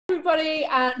everybody,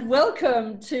 and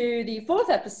welcome to the fourth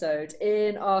episode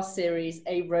in our series,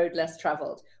 A Road Less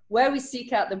Travelled, where we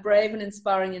seek out the brave and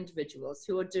inspiring individuals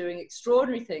who are doing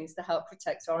extraordinary things to help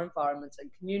protect our environment and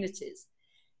communities.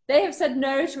 They have said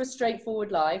no to a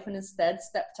straightforward life and instead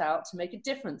stepped out to make a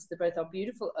difference to both our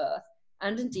beautiful Earth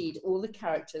and indeed all the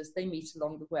characters they meet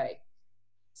along the way.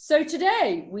 So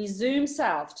today we zoom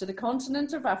south to the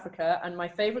continent of Africa and my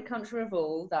favourite country of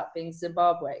all, that being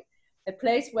Zimbabwe, a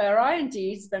place where I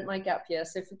indeed spent my gap year,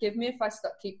 so forgive me if I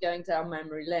keep going down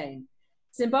memory lane.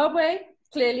 Zimbabwe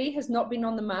clearly has not been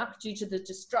on the map due to the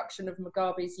destruction of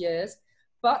Mugabe's years,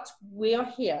 but we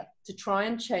are here to try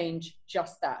and change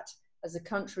just that, as the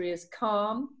country is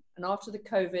calm and after the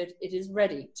COVID, it is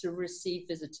ready to receive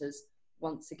visitors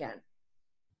once again.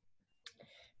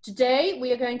 Today,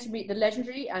 we are going to meet the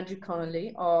legendary Andrew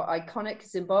Connolly, our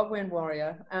iconic Zimbabwean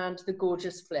warrior, and the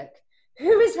gorgeous Flic,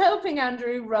 who is helping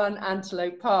Andrew run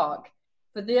Antelope Park.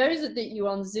 For those of you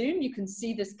on Zoom, you can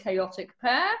see this chaotic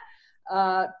pair.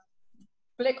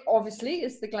 Flic obviously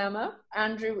is the glamour.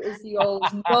 Andrew is the old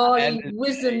gnarly,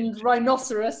 wizened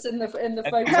rhinoceros in the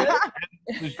photo.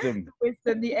 Wisdom,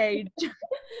 the age.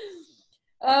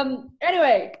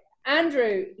 Anyway,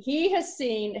 Andrew, he has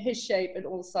seen his shape in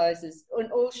all sizes,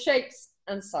 in all shapes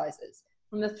and sizes,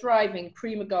 from the thriving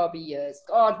pre-Mugabe years.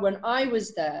 God, when I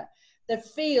was there, the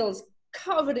fields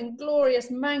covered in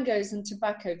glorious mangoes and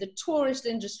tobacco, the tourist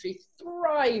industry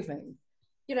thriving.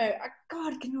 You know,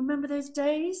 God, can you remember those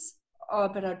days? Oh, I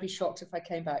bet I'd be shocked if I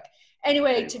came back.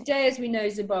 Anyway, today, as we know,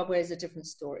 Zimbabwe is a different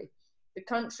story. The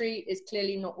country is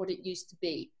clearly not what it used to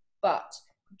be, but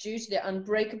due to the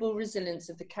unbreakable resilience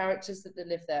of the characters that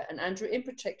live there, and Andrew in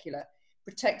particular,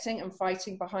 protecting and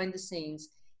fighting behind the scenes,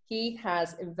 he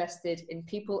has invested in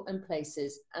people and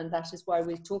places, and that is why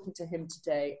we're talking to him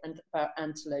today and about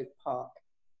Antelope Park.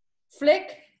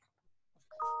 Flic,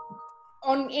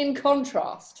 in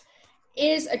contrast,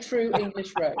 is a true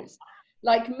English rose.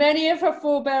 Like many of her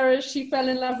forebearers, she fell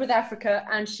in love with Africa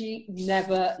and she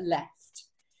never left.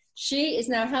 She is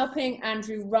now helping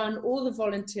Andrew run all the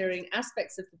volunteering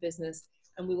aspects of the business,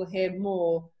 and we will hear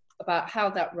more about how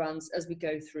that runs as we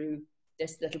go through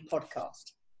this little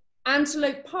podcast.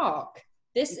 Antelope Park.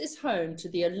 This is home to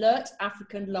the Alert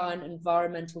African Lion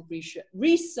Environmental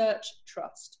Research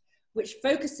Trust, which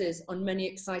focuses on many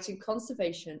exciting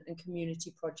conservation and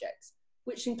community projects,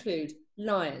 which include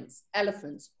lions,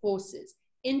 elephants, horses,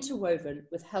 interwoven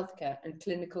with healthcare and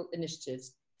clinical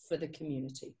initiatives for the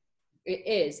community. It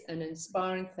is an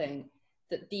inspiring thing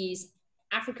that these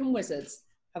African wizards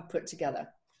have put together.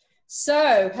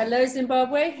 So, hello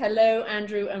Zimbabwe, hello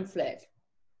Andrew and Flic.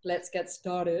 Let's get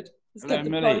started. Let's get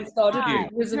the party started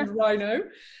with Wizard Rhino.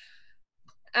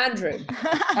 Andrew,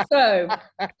 so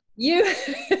you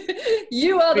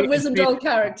are the Wizardol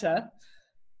character,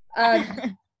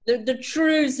 the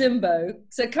true Zimbo.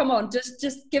 So come on,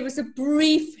 just give us a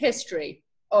brief history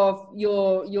of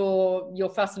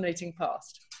your fascinating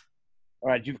past. All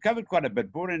right, you've covered quite a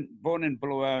bit. Born in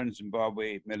Bulawayo in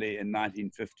Zimbabwe, Millie, in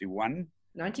 1951.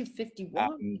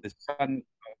 1951? The son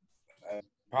of a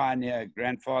pioneer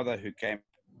grandfather who came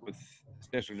with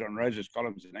Cecil John Rose's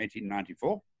columns in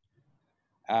 1894.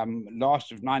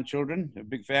 Last of 9 children,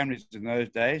 big families in those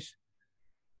days.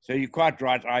 So you're quite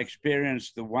right. I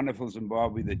experienced the wonderful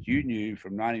Zimbabwe that you knew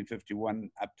from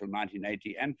 1951 up till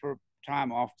 1980, and for a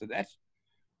time after that,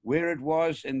 where it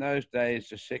was in those days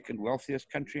the second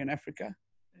wealthiest country in Africa,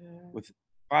 with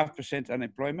 5%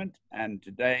 unemployment. And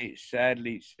today,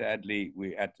 sadly,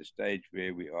 we're at the stage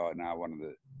where we are now one of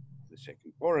the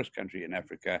second poorest country in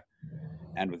Africa,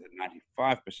 and with a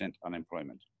 95%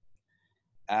 unemployment.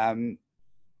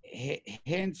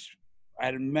 Hence, I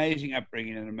had an amazing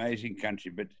upbringing, an amazing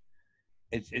country, but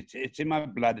it's in my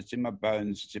blood, it's in my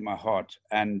bones, it's in my heart.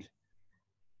 And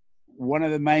one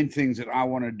of the main things that I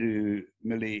want to do,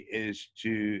 Millie, is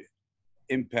to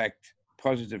impact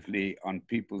positively on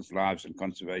people's lives and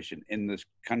conservation in this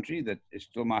country that is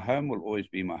still my home, will always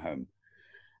be my home.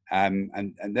 And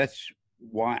that's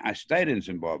why I stayed in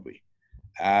Zimbabwe.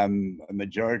 A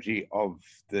majority of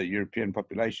the European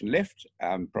population left,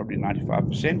 probably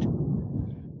 95%,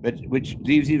 but which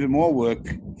leaves even more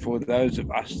work for those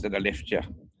of us that are left here.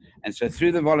 And so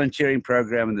through the volunteering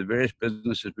program and the various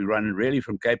businesses we run, really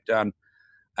from Cape Town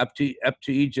up to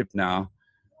Egypt now,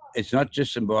 it's not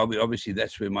just Zimbabwe. Obviously,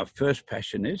 that's where my first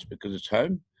passion is because it's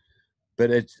home, but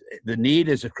the need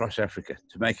is across Africa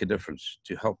to make a difference,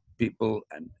 to help people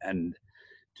and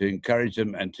to encourage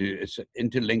them, and to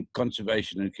interlink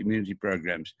conservation and community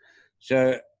programs.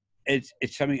 So it's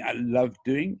something I love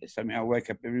doing. It's something I wake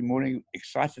up every morning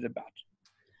excited about.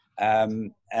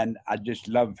 And I just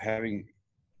love having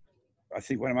I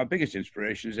think one of my biggest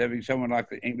inspirations is having someone like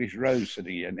the English Rose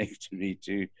sitting here next to me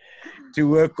to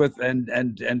work with and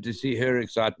to see her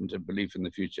excitement and belief in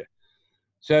the future.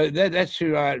 So that's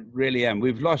who I really am.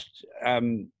 We've lost,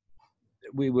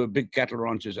 we were big cattle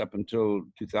ranchers up until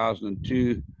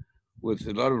 2002 with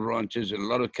a lot of ranches and a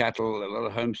lot of cattle, a lot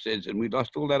of homesteads, and we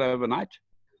lost all that overnight.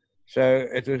 So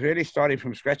it was really starting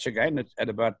from scratch again at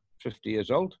about 50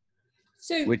 years old.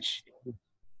 So, which,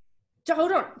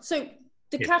 hold on. So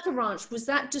the yes. cattle ranch, was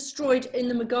that destroyed in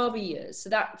the Mugabe years? So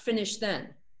that finished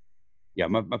then? Yeah,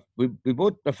 my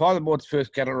father bought the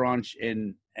first cattle ranch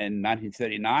in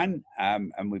 1939,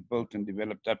 and we built and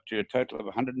developed up to a total of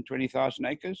 120,000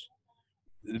 acres.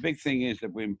 The big thing is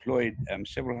that we employed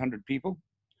several hundred people.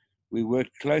 We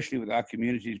worked closely with our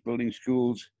communities, building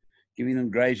schools, giving them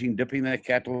grazing, dipping their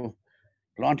cattle,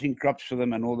 planting crops for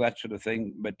them and all that sort of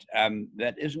thing. But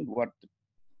that isn't what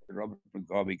the Robert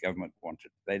Mugabe government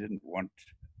wanted. They didn't want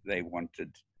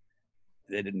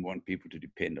people to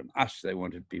depend on us. They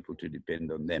wanted people to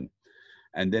depend on them.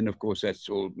 And then, of course, that's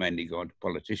all mainly gone to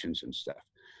politicians and stuff.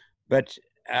 But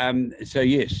so,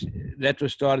 yes, that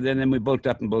was started. And then we built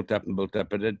up and built up and built up.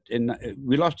 But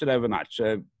we lost it overnight.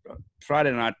 So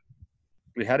Friday night,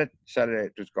 we had it. Saturday,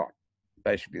 it was gone.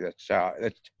 Basically, that's how.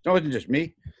 It wasn't just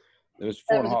me. There was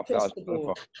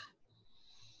 4,500.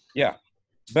 Yeah.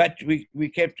 But we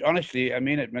kept, honestly, I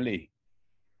mean it, Millie.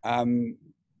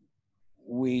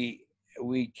 We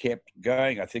kept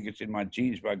going. I think it's in my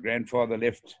genes. My grandfather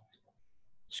left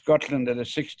Scotland at a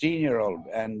 16-year-old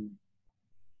and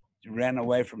ran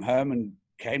away from home and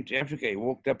came to Africa. He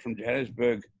walked up from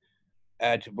Johannesburg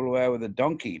to Bulawayo with a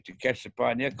donkey to catch the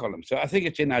pioneer column. So I think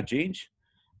it's in our genes.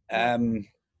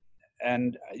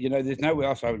 And, you know, there's nowhere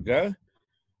else I would go.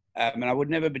 And I would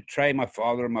never betray my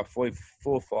father and my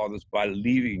forefathers by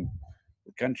leaving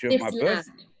the country of my birth.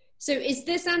 So is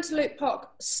this Antelope Park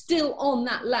still on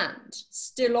that land?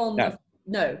 Still on No.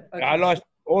 No. Okay. I lost,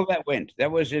 all that went. That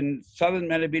was in southern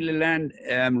Malabila land,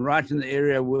 right in the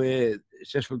area where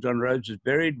Cecil John Rhodes is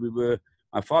buried.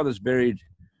 My father's buried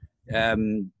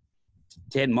 10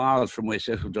 miles from where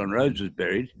Cecil John Rhodes was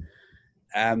buried.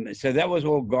 So that was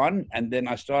all gone. And then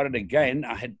I started again.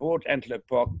 I had bought Antelope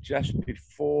Park just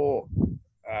before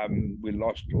we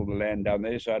lost all the land down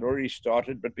there. So I'd already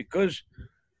started, but because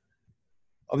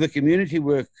of the community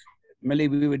work, Millie,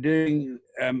 we were doing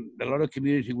a lot of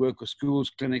community work with schools,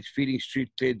 clinics, feeding street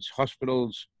kids,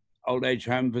 hospitals, old age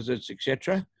home visits,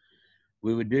 etc.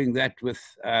 We were doing that with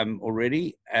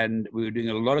already, and we were doing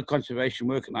a lot of conservation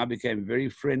work, and I became very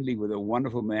friendly with a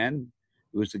wonderful man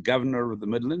who was the governor of the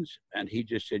Midlands, and he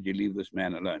just said, you leave this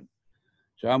man alone.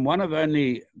 So I'm one of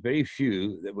only very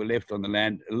few that were left on the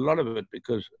land, a lot of it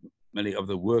because, Millie, of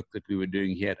the work that we were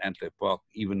doing here at Antelope Park,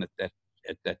 even at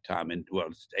that time, well,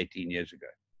 it's 18 years ago.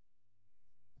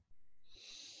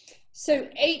 So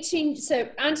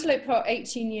Antelope Park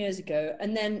 18 years ago,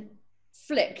 and then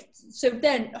Flic. So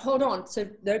then, hold on. So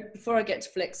before I get to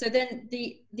Flic, so then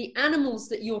the animals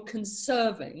that you're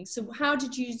conserving. So how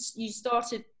did you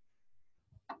started?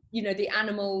 You know, the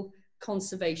animal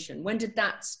conservation. When did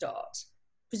that start?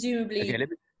 Presumably. Okay,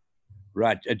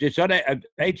 right. It started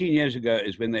 18 years ago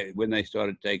is when they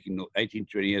started taking. 18,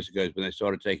 20 years ago is when they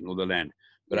started taking all the land.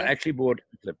 But yeah. I actually bought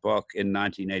the park in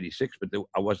 1986, but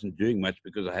I wasn't doing much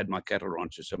because I had my cattle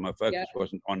ranches, so my focus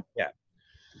wasn't on that.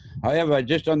 However,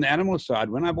 just on the animal side,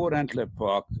 when I bought Antelope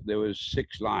Park, there was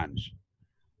 6 lions.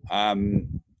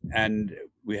 And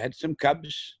we had some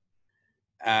cubs.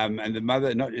 And the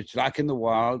mother, it's like in the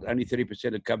wild, only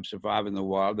 30% of cubs survive in the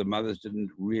wild. The mothers didn't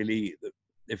really,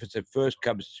 if it's the first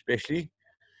cubs especially,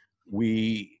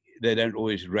 they don't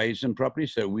always raise them properly.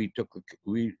 So we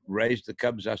raised the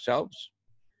cubs ourselves.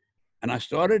 And as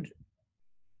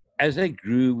they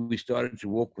grew, we started to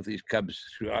walk with these cubs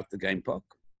throughout the game park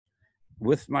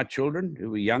with my children who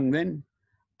were young then,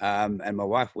 and my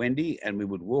wife, Wendy, and we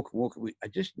would walk. I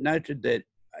just noted that,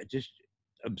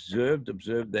 observed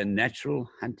their natural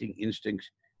hunting instincts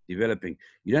developing.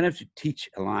 You don't have to teach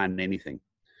a lion anything.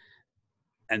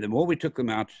 And the more we took them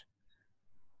out,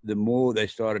 the more they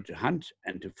started to hunt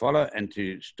and to follow and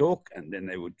to stalk, and then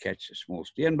they would catch a small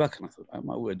steenbok. And I thought, oh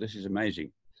my word, this is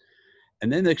amazing.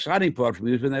 And then the exciting part for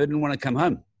me was when they didn't want to come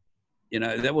home. You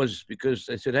know, that was because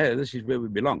they said, hey, this is where we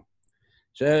belong.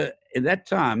 So in that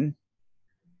time,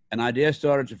 an idea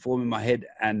started to form in my head,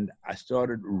 and I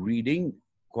started reading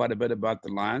quite a bit about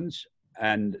the lions,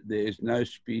 and there's no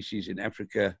species in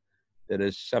Africa that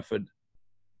has suffered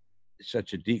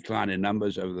such a decline in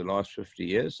numbers over the last 50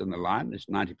 years than the lion. It's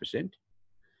 90%.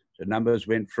 So numbers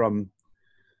went from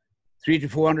 300,000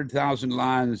 to 400,000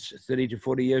 lions 30 to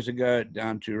 40 years ago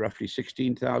down to roughly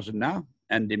 16,000 now.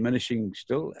 and diminishing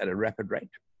still at a rapid rate,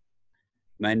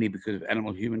 mainly because of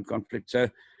animal-human conflict. So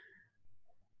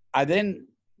I then,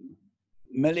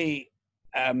 Millie,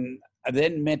 I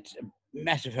then met a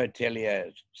massive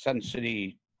hotelier, Sun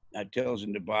City Hotels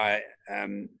in Dubai,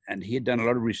 and he had done a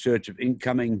lot of research of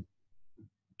incoming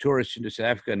tourists into South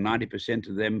Africa, and 90%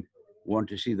 of them want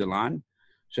to see the lion.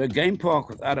 So a game park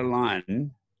without a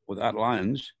lion, without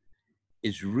lions,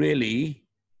 is really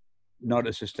not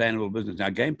a sustainable business. Now,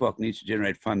 game park needs to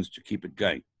generate funds to keep it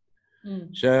going.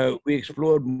 So we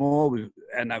explored more,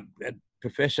 and a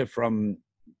professor from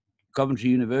Coventry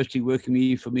University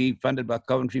working for me, funded by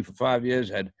Coventry for 5 years,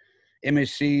 had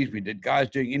MSCs. We did guys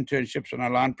doing internships on our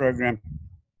lion program,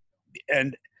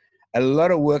 and a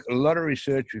lot of work, a lot of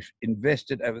research. We've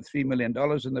invested over $3 million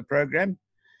in the program,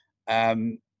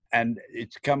 and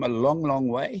it's come a long, long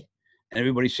way. And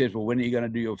everybody says, well, when are you going to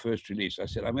do your first release? I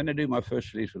said, I'm going to do my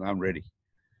first release when I'm ready.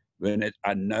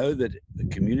 I know that the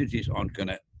communities aren't going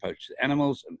to poach the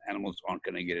animals, and animals aren't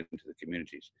going to get into the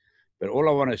communities. But all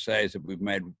I want to say is that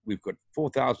we've got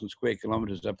 4,000 square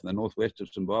kilometers up in the northwest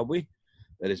of Zimbabwe.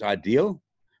 That is ideal,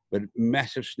 but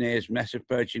massive snares, massive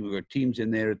poaching. We've got teams in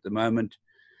there at the moment.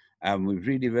 We've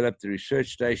redeveloped the research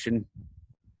station.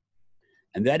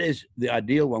 And that is the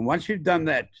ideal one. Once we've done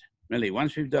that, Millie,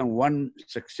 once we've done one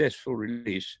successful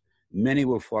release, many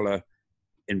will follow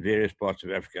in various parts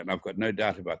of Africa. And I've got no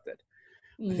doubt about that.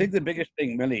 I think the biggest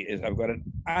thing, Millie, is I've got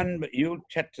you'll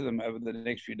chat to them over the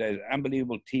next few days,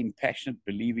 unbelievable team, passionate,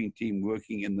 believing team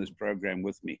working in this program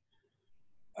with me.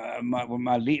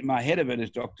 My head of it is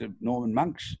Dr. Norman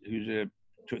Monks, who's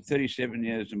 37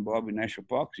 years in Zimbabwe National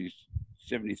Parks. He's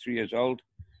 73 years old,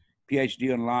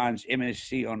 PhD on lions,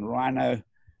 MSc on rhino,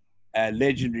 a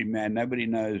legendary man. Nobody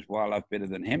knows wildlife better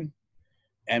than him.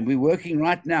 And we're working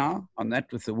right now on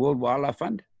that with the World Wildlife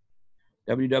Fund.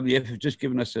 WWF have just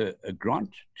given us a grant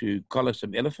to collar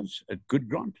some elephants, a good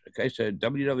grant. Okay, so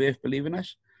WWF believe in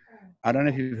us. I don't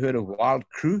know if you've heard of Wild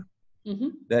Crew.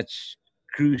 That's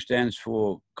CREW stands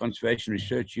for Conservation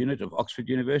Research Unit of Oxford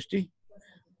University.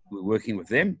 We're working with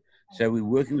them. So we're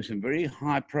working with some very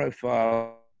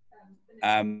high-profile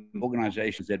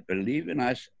organizations that believe in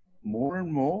us more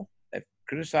and more. They've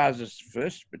criticized us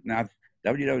first, but now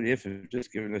WWF has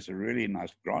just given us a really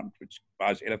nice grant, which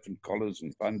buys elephant collars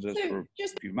and funds us for a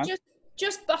few months.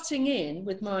 Just butting in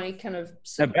with my kind of...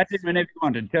 No, butt in whenever you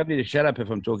want, and tell me to shut up if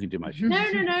I'm talking too much. No,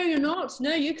 you're not.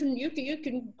 No, you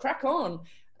can crack on.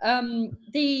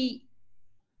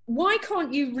 Why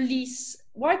can't you release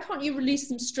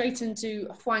them straight into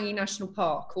Hwangi National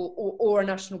Park or a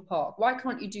national park? Why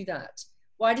can't you do that?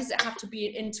 Why does it have to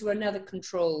be into another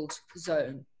controlled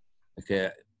zone? Okay,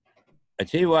 I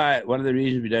tell you why. One of the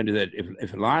reasons we don't do that,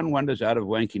 if a lion wanders out of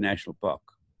Hwangi National Park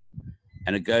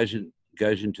and it goes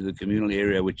into the communal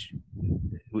area, which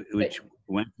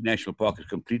Hwangi National Park is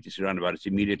completely surrounded by, it's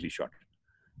immediately shot.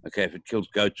 Okay, if it kills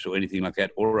goats or anything like that,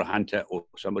 or a hunter or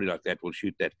somebody like that will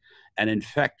shoot that. And in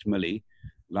fact, Millie,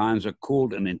 lions are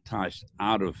called and enticed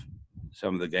out of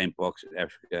some of the game parks in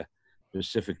Africa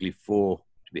specifically to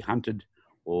be hunted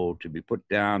or to be put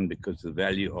down because of the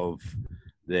value of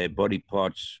their body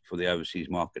parts for the overseas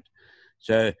market.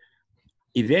 So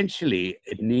eventually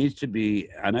it needs to be,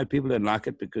 I know people don't like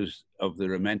it because of the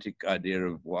romantic idea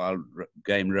of wild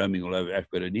game roaming all over Africa,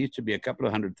 but it needs to be a couple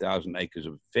of 100,000 acres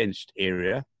of fenced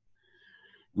area.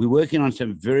 We're working on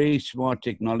some very smart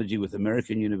technology with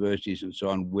American universities and so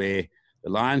on, where the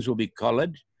lions will be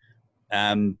collared,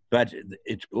 but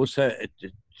it's also,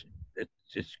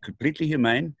 it's completely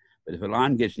humane. But if a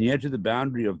lion gets near to the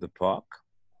boundary of the park,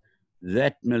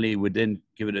 that Millie would then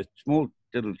give it a small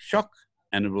little shock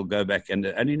and it will go back. And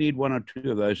they only need one or two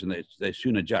of those and they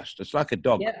soon adjust. It's like a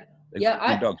dog.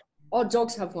 Our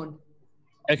dogs have one.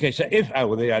 Okay, so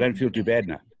I don't feel too bad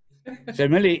now. So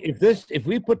Millie, if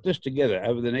we put this together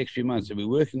over the next few months and we're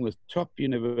working with top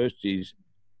universities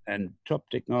and top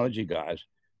technology guys,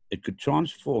 it could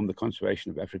transform the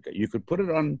conservation of Africa. You could put it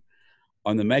on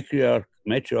the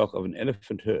matriarch of an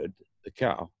elephant herd, the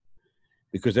cow,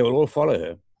 because they will all follow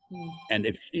her. And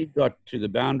if she got to the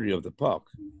boundary of the park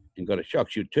and got a shock,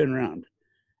 she would turn around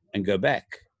and go back.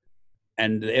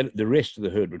 And the rest of the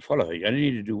herd would follow her. You only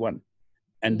need to do one.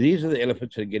 And these are the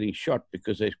elephants that are getting shot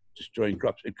because they're destroying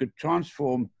crops. It could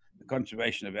transform the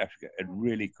conservation of Africa. It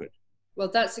really could. Well,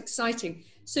 that's exciting.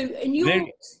 So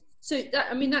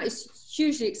that is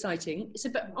hugely exciting. So,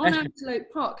 but on Antelope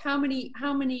Park, how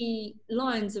many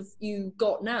lions have you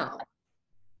got now?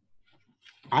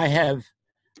 I have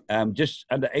just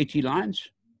under 80 lions.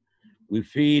 We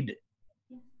feed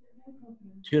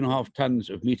 2.5 tons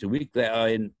of meat a week. They are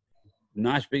in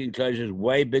nice big enclosures,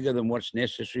 way bigger than what's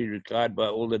necessary, required by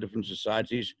all the different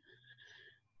societies.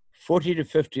 40 to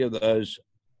 50 of those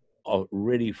are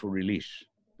ready for release.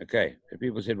 Okay. And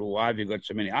people said, well, why have you got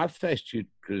so many? I've faced huge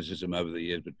criticism over the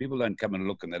years, but people don't come and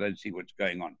look and they don't see what's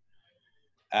going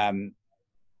on.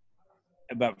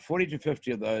 About 40 to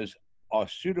 50 of those are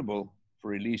suitable for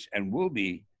release and will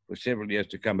be for several years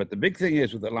to come. But the big thing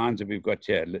is with the lines that we've got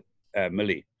here,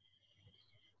 Millie,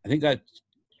 I think I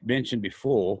mentioned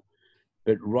before,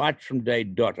 but right from day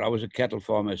dot, I was a cattle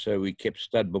farmer, so we kept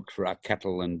stud books for our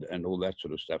cattle and all that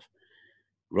sort of stuff.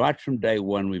 Right from day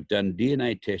one, we've done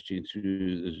DNA testing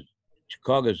through the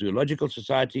Chicago Zoological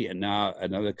Society and now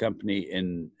another company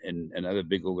in another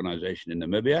big organization in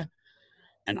Namibia.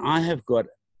 And I have got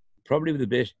probably the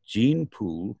best gene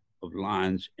pool of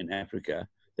lions in Africa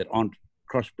that aren't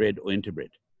crossbred or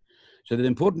interbred. So the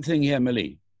important thing here,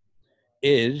 Millie,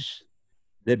 is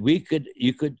that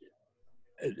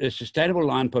a sustainable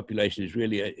lion population is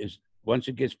really, once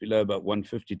it gets below about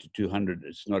 150 to 200,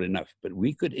 it's not enough. But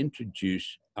we could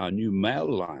introduce our new male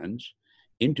lions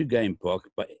into game park,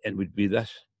 and we'd be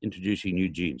thus introducing new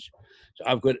genes. So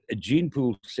I've got a gene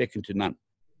pool second to none.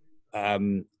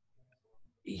 Right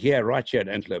here at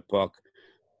Antelope Park.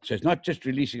 So it's not just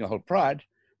releasing a whole pride.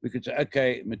 We could say,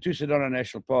 okay, Matusadana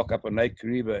National Park up on Lake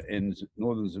Kariba in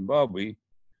northern Zimbabwe.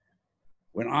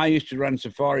 When I used to run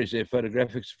safaris there,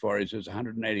 photographic safaris, there was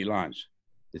 180 lions.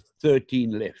 There's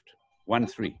 13 left,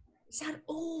 1-3. Is that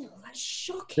all? That's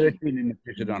shocking. 13 in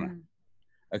Matusadana.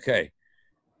 Okay.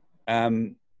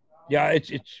 Yeah,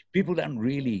 it's people don't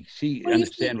really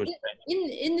understand what's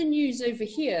in the news over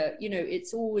here. You know,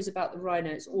 it's always about the rhino.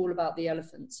 It's all about the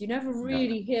elephants. You never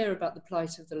really hear about the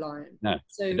plight of the lion. No,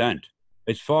 you don't.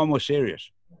 It's far more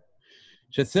serious.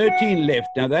 So 13 left.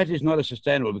 Now that is not a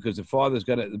sustainable because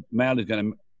the male is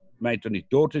going to mate on his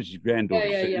daughters, his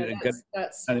granddaughters.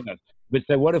 That's But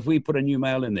so what if we put a new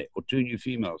male in there or 2 new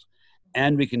females?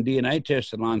 And we can DNA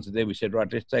test the lines there. We said,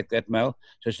 right, let's take that male.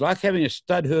 So it's like having a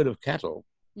stud herd of cattle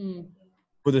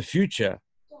for the future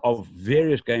of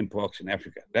various game parks in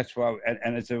Africa. That's why,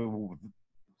 and it's a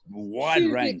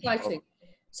wide range. Exciting.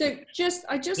 So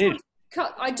I just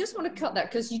want to cut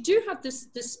that because you do have this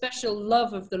special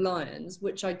love of the lions,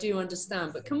 which I do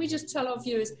understand. But can we just tell our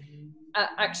viewers,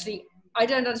 actually, I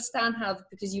don't understand how,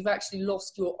 because you've actually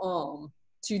lost your arm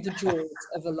to the jaws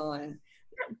of a lion.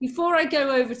 Before I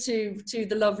go over to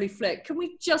the lovely Flic, can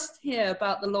we just hear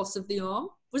about the loss of the arm?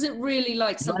 Was it really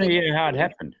like something? You want to hear how it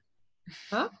happened?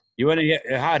 Huh? You want to hear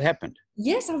how it happened?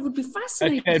 Yes, I would be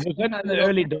fascinated. Okay, because in the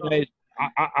early days,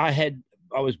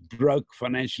 I was broke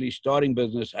financially, starting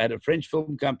business. I had a French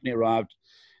film company arrived,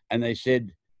 and they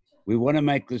said, "We want to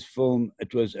make this film."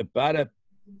 It was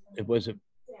a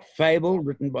fable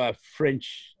written by a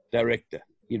French director.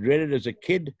 He'd read it as a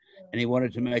kid, and he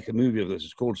wanted to make a movie of this.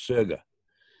 It's called Surga.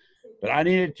 But I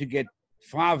needed to get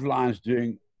 5 lions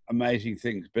doing amazing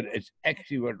things. But it's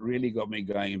actually what really got me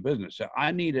going in business. So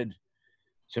I needed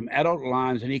some adult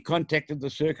lions, and he contacted the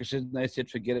circuses, and they said,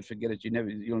 "Forget it.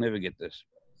 You'll never get this."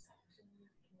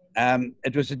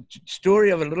 It was a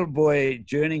story of a little boy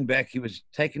journeying back. He was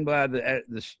taken by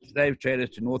the slave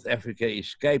traders to North Africa. He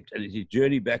escaped, and he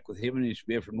journeyed back with him and his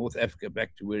spear from North Africa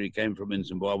back to where he came from in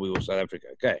Zimbabwe or South Africa.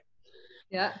 Okay.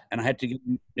 Yeah. And I had to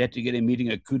get him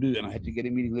meeting a kudu, and I had to get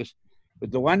him meeting this.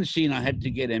 But the one scene, I had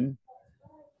to get him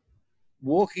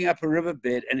walking up a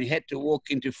riverbed, and he had to walk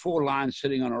into 4 lions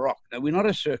sitting on a rock. Now, we're not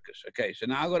a circus. Okay. So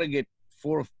now I've got to get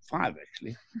 4 or 5,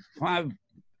 actually. 5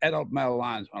 adult male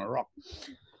lions on a rock.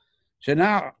 So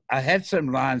now I had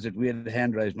some lions that we had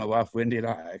hand raised, my wife Wendy and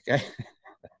I, okay?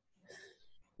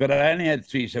 But I only had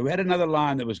 3. So we had another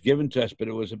lion that was given to us, but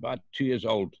it was about 2 years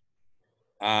old.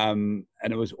 And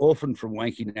it was orphaned from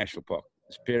Wankie National Park.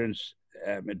 His parents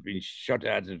had been shot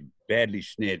out and badly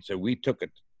snared, so we took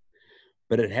it.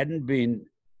 But it hadn't been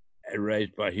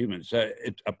raised by humans. So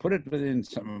I put it within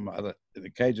some of the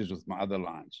cages with my other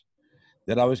lions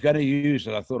that I was going to use,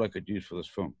 that I thought I could use for this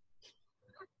film.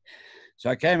 So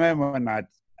I came home one night,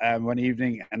 one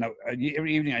evening, and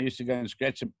every evening I used to go and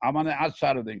scratch them. I'm on the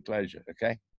outside of the enclosure,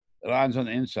 okay? The lion's on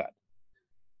the inside.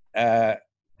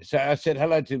 So I said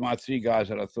hello to my 3 guys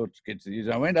that I thought to get to use.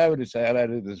 I went over to say hello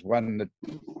to this one,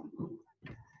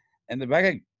 and the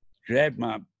bagger grabbed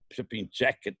my flipping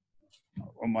jacket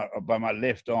by my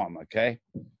left arm, okay?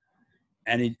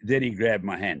 And then he grabbed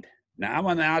my hand. Now I'm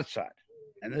on the outside,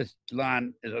 and this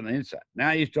lion is on the inside.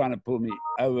 Now he's trying to pull me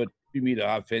over 2-meter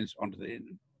high fence onto the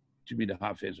 2-meter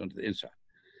high fence onto the inside.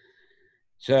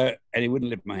 So, and he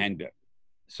wouldn't let my hand go.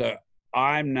 So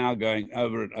I'm now going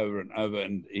over and over and over,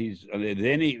 and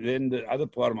then the other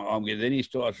part of my arm, then he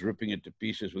starts ripping it to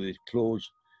pieces with his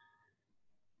claws.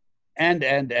 And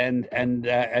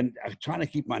I'm trying to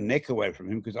keep my neck away from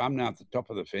him because I'm now at the top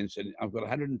of the fence and I've got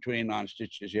 129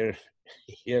 stitches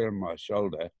here on my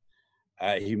shoulder.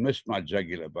 He missed my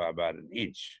jugular by about an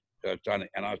inch. So I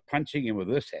was punching him with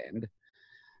this hand,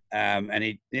 and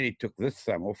he nearly took this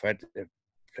thumb off. I had to have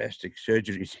plastic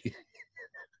surgery to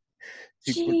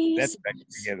put that back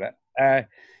together.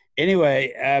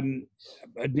 Anyway,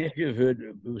 a nephew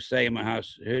who was staying in my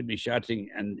house heard me shouting,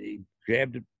 and he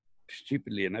grabbed it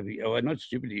stupidly enough. Not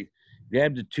stupidly,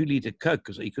 grabbed a 2-liter Coke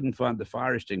because he couldn't find the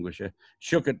fire extinguisher,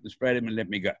 shook it and sprayed him and let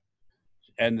me go.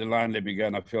 And the lion let me go,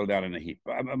 and I fell down in a heap.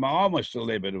 My arm was still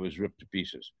there, but it was ripped to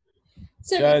pieces.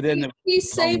 So then he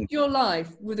saved your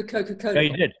life with a Coca-Cola. No, he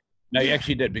did. No, he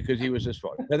actually did, because he was this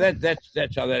far. So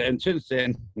that's how that. And since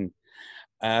then,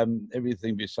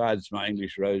 everything besides my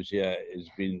English rose here has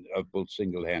been built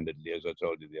single-handedly, as I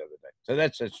told you the other day. So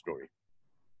that's that story.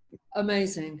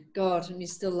 Amazing. God, and you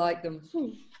still like them.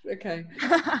 Okay.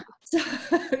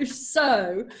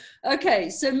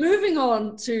 So moving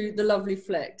on to the lovely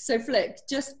Flic. So Flic,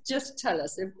 just tell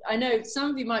us. I know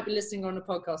some of you might be listening on a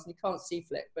podcast and you can't see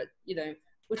Flic, but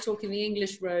we're talking the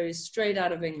English rose straight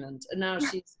out of England, and now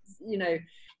she's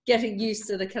getting used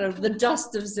to the kind of the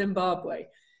dust of Zimbabwe.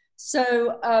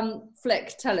 So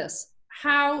Flic, tell us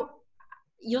how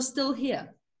you're still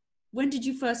here. When did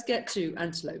you first get to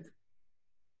Antelope?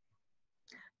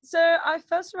 So I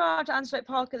first arrived at Antelope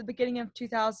Park at the beginning of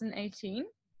 2018.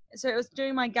 So it was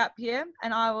during my gap year,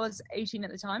 and I was 18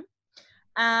 at the time.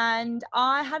 And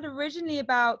I had originally,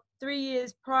 about 3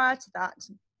 years prior to that,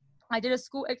 I did a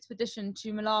school expedition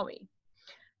to Malawi.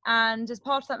 And as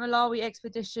part of that Malawi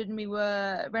expedition, we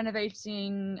were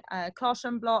renovating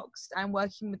classroom blocks and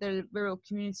working with the rural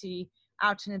community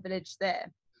out in a village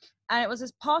there. And it was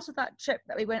as part of that trip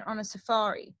that we went on a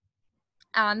safari.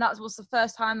 And that was the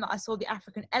first time that I saw the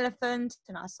African elephant,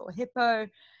 and I saw a hippo.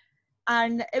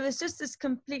 And it was just this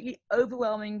completely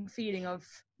overwhelming feeling of,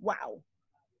 wow.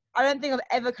 I don't think I've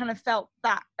ever kind of felt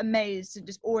that amazed and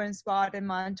just awe-inspired in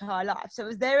my entire life. So it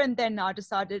was there and then I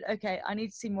decided, okay, I need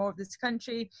to see more of this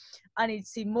country. I need to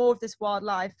see more of this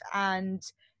wildlife. And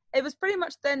it was pretty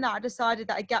much then that I decided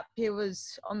that a gap year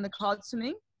was on the cards for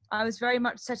me. I was very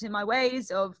much set in my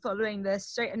ways of following the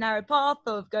straight and narrow path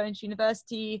of going to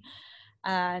university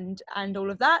and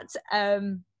all of that.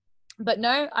 But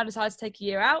no, I decided to take a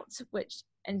year out, which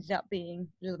ended up being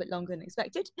a little bit longer than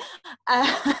expected.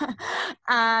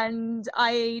 And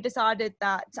I decided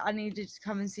that I needed to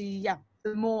come and see,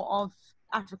 the more of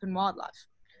African wildlife.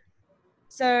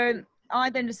 So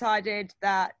I then decided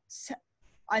that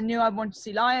I knew I wanted to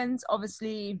see lions.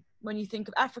 Obviously, when you think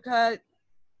of Africa,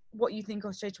 what you think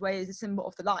of straight away is a symbol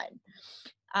of the lion.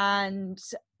 And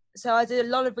so I did a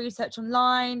lot of research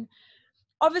online.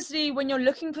 Obviously, when you're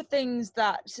looking for things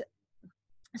that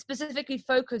specifically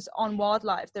focus on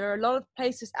wildlife, there are a lot of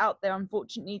places out there,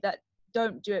 unfortunately, that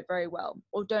don't do it very well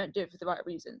or don't do it for the right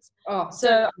reasons. Oh,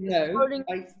 so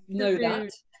I know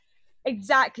that.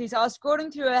 Exactly. So I was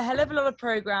scrolling through a hell of a lot of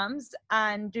programs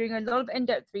and doing a lot of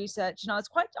in-depth research, and I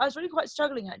was really quite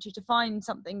struggling actually to find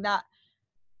something that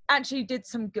actually did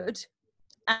some good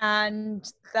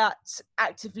and that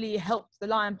actively helped the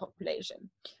lion population.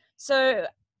 So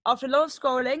after a lot of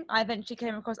scrolling, I eventually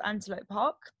came across Antelope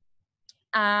Park.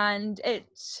 And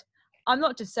I'm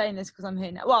not just saying this because I'm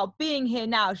here now. Well, being here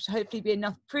now should hopefully be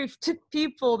enough proof to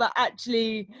people that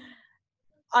actually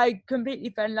I completely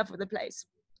fell in love with the place.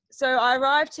 So I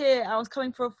arrived here, I was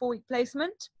coming for a 4-week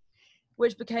placement,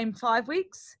 which became 5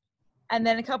 weeks, and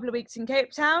then a couple of weeks in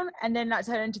Cape Town, and then that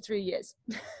turned into 3 years.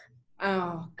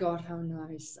 Oh, God, how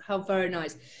nice. How very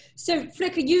nice. So,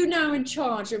 Flic, are you now in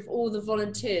charge of all the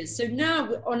volunteers? So now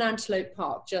on Antelope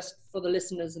Park, just for the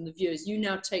listeners and the viewers, you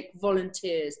now take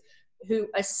volunteers who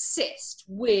assist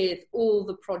with all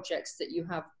the projects that you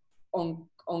have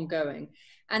ongoing.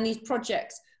 And these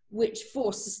projects, which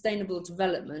for sustainable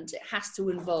development, it has to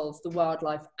involve the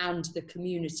wildlife and the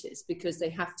communities, because they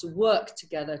have to work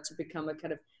together to become a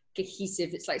kind of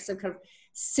cohesive, it's like some kind of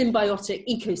symbiotic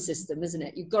ecosystem, isn't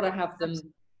it? You've got to have them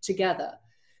together.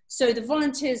 So the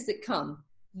volunteers that come,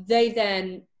 they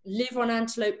then live on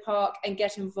Antelope Park and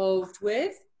get involved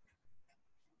with?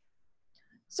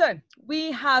 So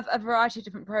we have a variety of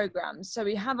different programs. So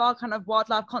we have our kind of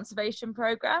wildlife conservation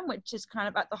program, which is kind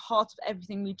of at the heart of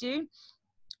everything we do.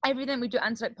 Everything we do at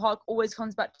Antelope Park always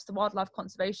comes back to the wildlife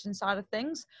conservation side of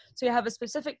things. So we have a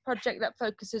specific project that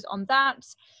focuses on that.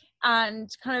 And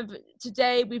kind of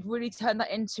today we've really turned that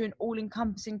into an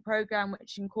all-encompassing program,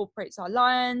 which incorporates our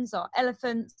lions, our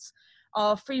elephants,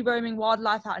 our free roaming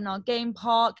wildlife out in our game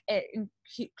park. It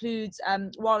includes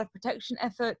wildlife protection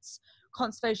efforts.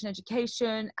 conservation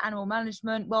education, animal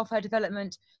management, welfare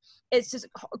development. It's just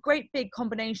a great big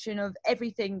combination of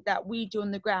everything that we do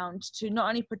on the ground to not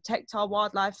only protect our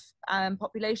wildlife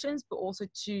populations, but also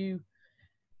to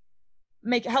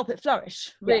help it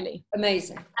flourish, really.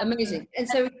 Yeah, amazing. And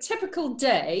so a typical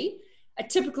day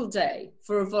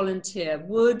for a volunteer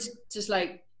would, just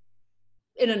like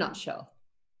in a nutshell.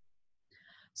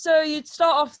 So you'd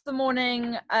start off the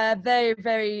morning very,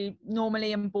 very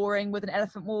normally and boring with an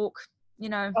elephant walk,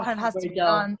 kind of has to be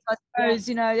done. So I suppose,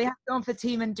 they have to go on for the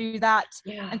team and do that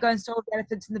and go and stall the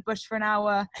elephants in the bush for an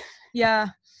hour. Yeah.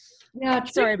 Yeah,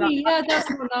 sorry about that. Yeah, that's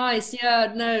not nice.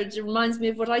 Yeah, no, it reminds me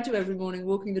of what I do every morning,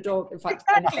 walking the dog. In fact,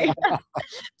 exactly.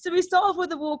 So we start off with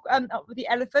the walk up with the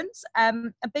elephants. A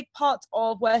big part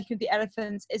of working with the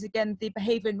elephants is, again, the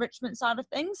behaviour enrichment side of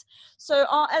things. So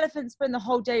our elephants spend the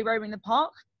whole day roaming the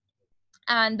park,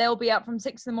 and they'll be out from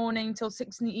 6 in the morning till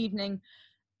 6 in the evening,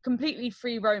 completely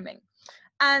free roaming.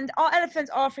 And our elephants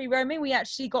are free roaming. We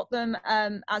actually got them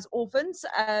as orphans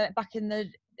back in the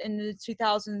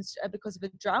 2000s because of a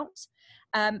drought.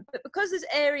 But because this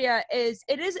area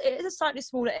it is a slightly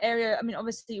smaller area. I mean,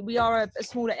 obviously we are a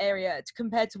smaller area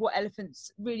compared to what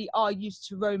elephants really are used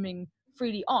to roaming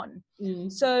freely on.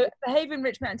 So behavior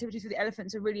enrichment activities for the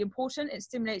elephants are really important. It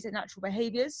stimulates their natural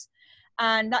behaviors,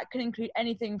 and that can include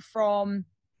anything from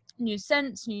new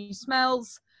scents, new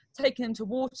smells, taking them to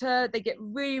water. They get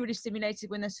really, really stimulated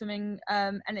when they're swimming,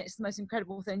 and it's the most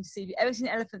incredible thing to see. If you've ever seen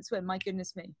an elephant swim, my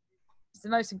goodness me, it's the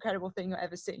most incredible thing you'll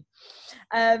ever see.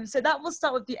 So that will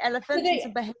start with the elephants and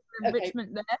some behavior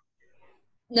enrichment there.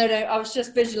 No, I was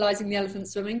just visualizing the elephant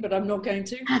swimming, but I'm not going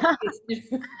to.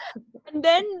 And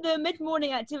then the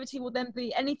mid-morning activity will then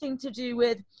be anything to do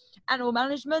with animal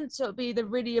management. So it'll be the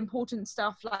really important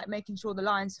stuff like making sure the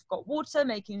lions have got water,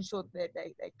 making sure that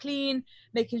they're clean,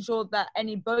 making sure that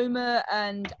any boma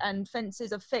and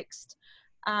fences are fixed,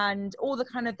 and all the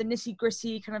kind of the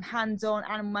nitty-gritty kind of hands-on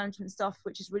animal management stuff,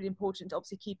 which is really important to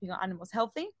obviously keeping our animals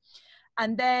healthy.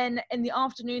 And then in the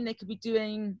afternoon, they could be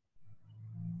doing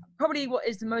probably what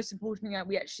is the most important thing that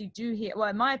we actually do here. Well,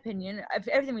 in my opinion,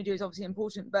 everything we do is obviously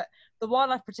important, but the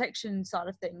wildlife protection side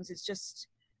of things is just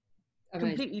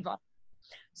completely vital.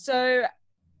 So,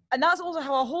 and that's also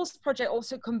how our horse project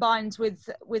also combines with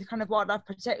kind of wildlife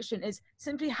protection, is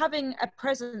simply having a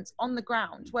presence on the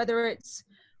ground, whether it's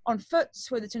on foot,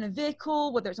 whether it's in a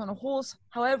vehicle, whether it's on a horse,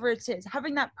 however it is,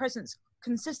 having that presence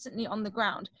consistently on the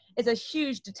ground is a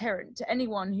huge deterrent to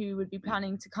anyone who would be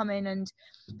planning to come in and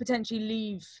potentially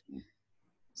leave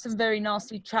some very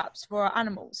nasty traps for our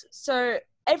animals. So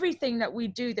everything that we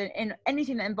do then in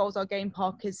anything that involves our game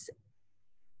park is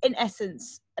in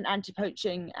essence an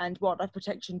anti-poaching and wildlife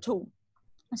protection tool.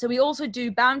 So we also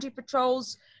do boundary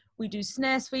patrols, we do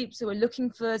snare sweeps, so we're looking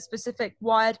for specific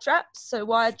wired traps. So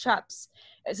wired traps,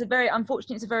 it's a very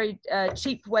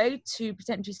cheap way to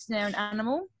potentially snare an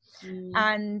animal.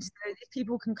 And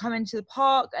people can come into the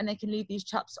park and they can leave these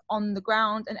traps on the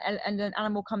ground, and an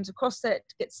animal comes across it,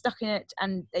 gets stuck in it,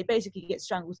 and they basically get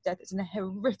strangled to death. It's a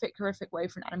horrific way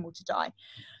for an animal to die.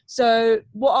 So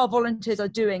what our volunteers are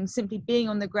doing, simply being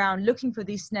on the ground, looking for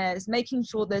these snares, making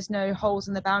sure there's no holes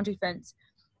in the boundary fence,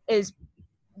 is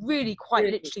really quite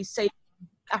literally saving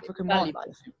African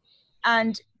wildlife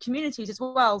and communities as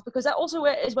well, because that also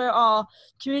is where our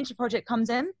community project comes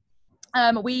in.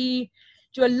 We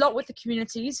do a lot with the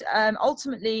communities.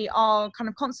 Ultimately, our kind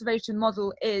of conservation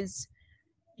model is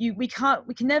we can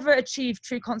never achieve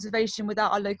true conservation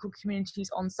without our local communities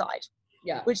on side.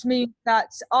 Yeah. Which means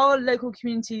that our local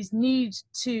communities need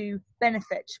to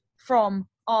benefit from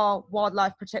our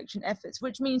wildlife protection efforts,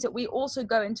 which means that we also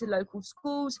go into local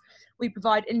schools. We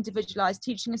provide individualized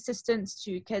teaching assistance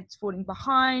to kids falling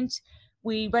behind.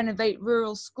 We renovate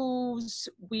rural schools.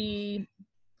 We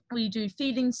do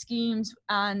feeding schemes,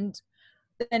 and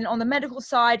then on the medical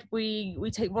side, we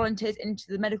take volunteers into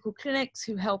the medical clinics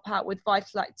who help out with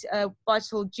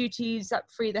vital duties that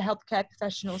free the healthcare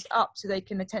professionals up so they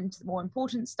can attend to the more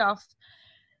important stuff.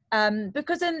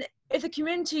 Because then if the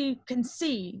community can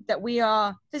see that we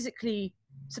are physically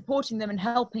supporting them and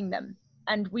helping them,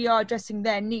 and we are addressing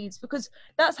their needs, because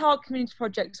that's how our community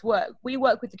projects work. We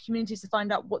work with the communities to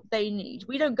find out what they need.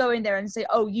 We don't go in there and say,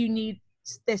 oh, you need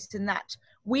this and that.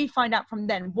 We find out from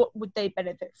them what would they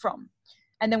benefit from.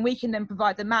 And then we can then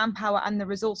provide the manpower and the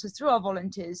resources through our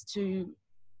volunteers to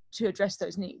address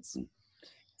those needs.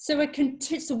 So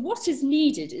what is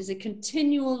needed is a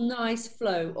continual nice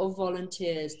flow of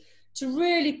volunteers to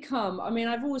really come. I mean,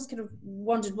 I've always kind of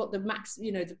wondered what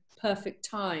the perfect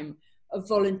time of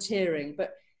volunteering.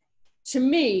 But to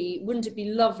me, wouldn't it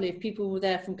be lovely if people were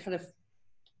there from kind of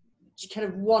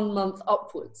 1 month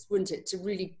upwards, wouldn't it? To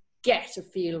really get a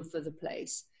feel for the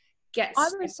place, get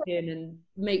stuck in and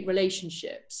make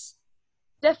relationships.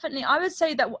 Definitely. I would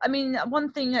say that, I mean,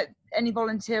 one thing that any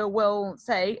volunteer will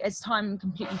say is time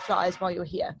completely flies while you're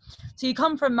here. So you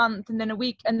come for a month and then a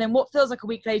week, and then what feels like a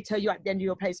week later, you're at the end of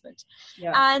your placement.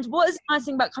 Yeah. And what is nice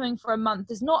thing about coming for a month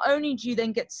is not only do you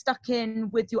then get stuck in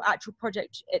with your actual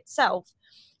project itself,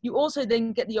 you also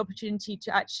then get the opportunity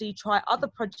to actually try other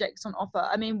projects on offer.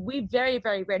 I mean, we very,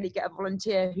 very rarely get a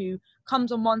volunteer who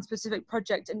comes on one specific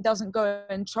project and doesn't go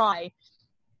and try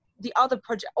the other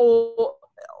project or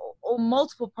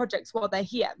multiple projects while they're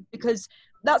here, because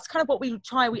that's kind of what we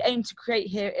aim to create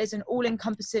here, is an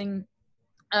all-encompassing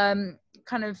kind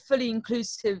of fully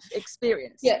inclusive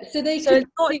experience. Yeah, so they can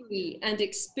see and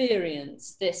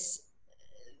experience this,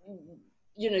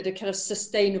 you know, the kind of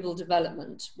sustainable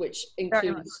development, which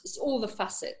includes all the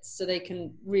facets, so they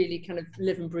can really kind of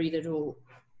live and breathe it all.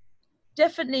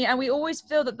 Definitely, and we always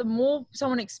feel that the more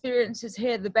someone experiences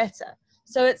here, the better.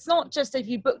 So it's not just if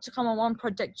you book to come on one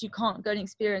project, you can't go and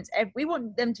experience we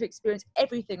want them to experience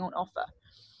everything on offer.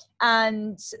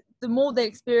 And the more they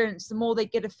experience, the more they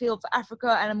get a feel for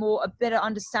Africa and a better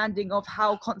understanding of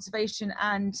how conservation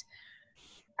and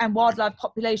wildlife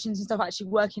populations and stuff actually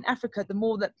work in Africa. The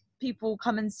more that people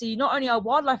come and see not only our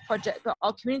wildlife project, but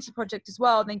our community project as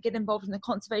well, then get involved in the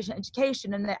conservation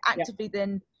education, and they're actively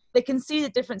then, they can see the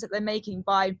difference that they're making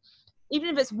by, even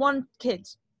if it's one kid.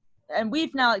 And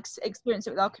we've now experienced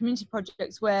it with our community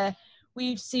projects, where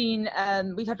we've seen,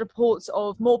 we've had reports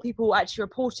of more people actually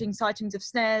reporting sightings of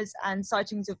snares and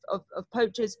sightings of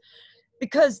poachers,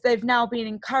 because they've now been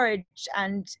encouraged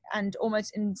and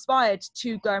almost inspired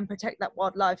to go and protect that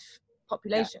wildlife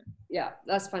population. Yeah,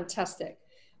 that's fantastic.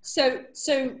 So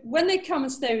when they come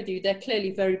and stay with you, they're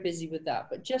clearly very busy with that,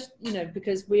 but just, you know,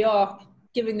 because we are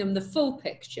giving them the full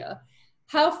picture,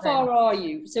 how far are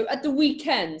you? So at the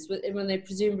weekends, when they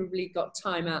presumably got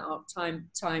time,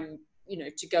 you know,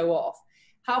 to go off,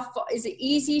 how far is it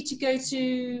easy to go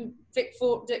to Vic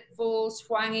Falls,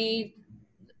 Hwangi?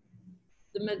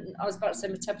 I was about to say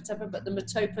Matepa, but the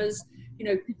Matopas, you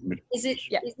know, is it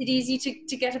easy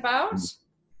to get about?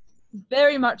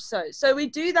 Very much so. So we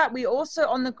do that. We also,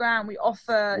 on the ground, we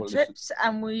offer trips,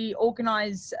 and we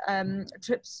organise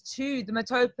trips to the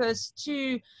Matopas,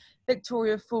 to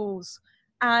Victoria Falls.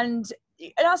 And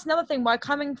that's another thing, by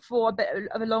coming for a bit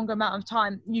of a longer amount of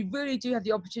time, you really do have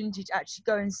the opportunity to actually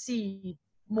go and see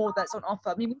more that's on offer.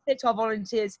 I mean, we say to our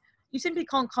volunteers, you simply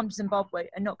can't come to Zimbabwe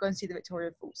and not go and see the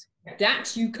Victoria Falls.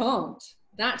 That you can't.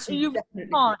 That you definitely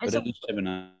can't. It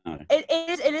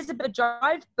is a bit of a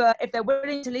drive, but if they're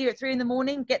willing to leave at 3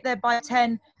 a.m, get there by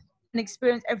 10, and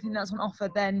experience everything that's on offer,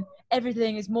 then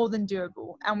everything is more than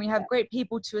doable. And we have great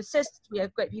people to assist. We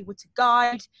have great people to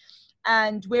guide.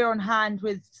 And we're on hand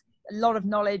with a lot of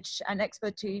knowledge and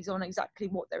expertise on exactly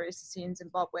what there is to see in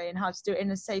Zimbabwe and how to do it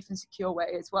in a safe and secure way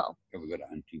as well. We've got an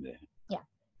auntie there. Yeah.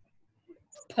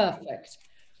 Perfect.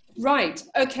 Right.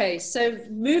 Okay. So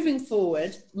moving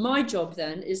forward, my job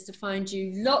then is to find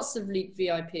you lots of Leap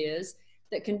VIPers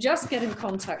that can just get in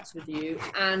contact with you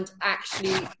and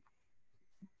actually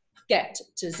get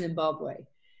to Zimbabwe.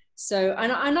 So,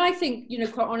 and I think, you know,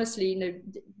 quite honestly, you know,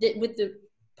 with the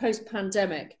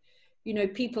post-pandemic, you know,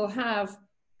 people have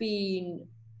been,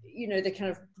 you know, they kind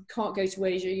of can't go to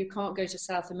Asia, you can't go to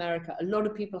South America. A lot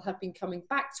of people have been coming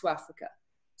back to Africa,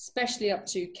 especially up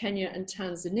to Kenya and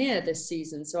Tanzania this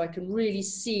season. So I can really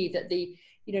see that the,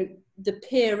 you know, the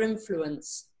peer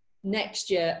influence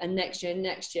next year and next year and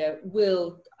next year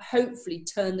will hopefully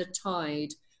turn the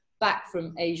tide back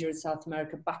from Asia and South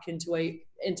America back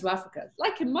into Africa,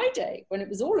 like in my day when it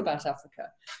was all about Africa.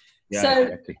 Yeah, so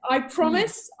exactly. I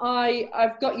promise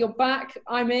I've got your back.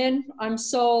 I'm in, I'm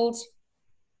sold.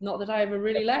 Not that I ever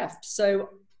really left. So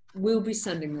we'll be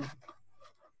sending them.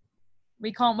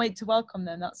 We can't wait to welcome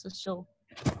them, that's for sure.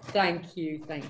 Thank you. Thank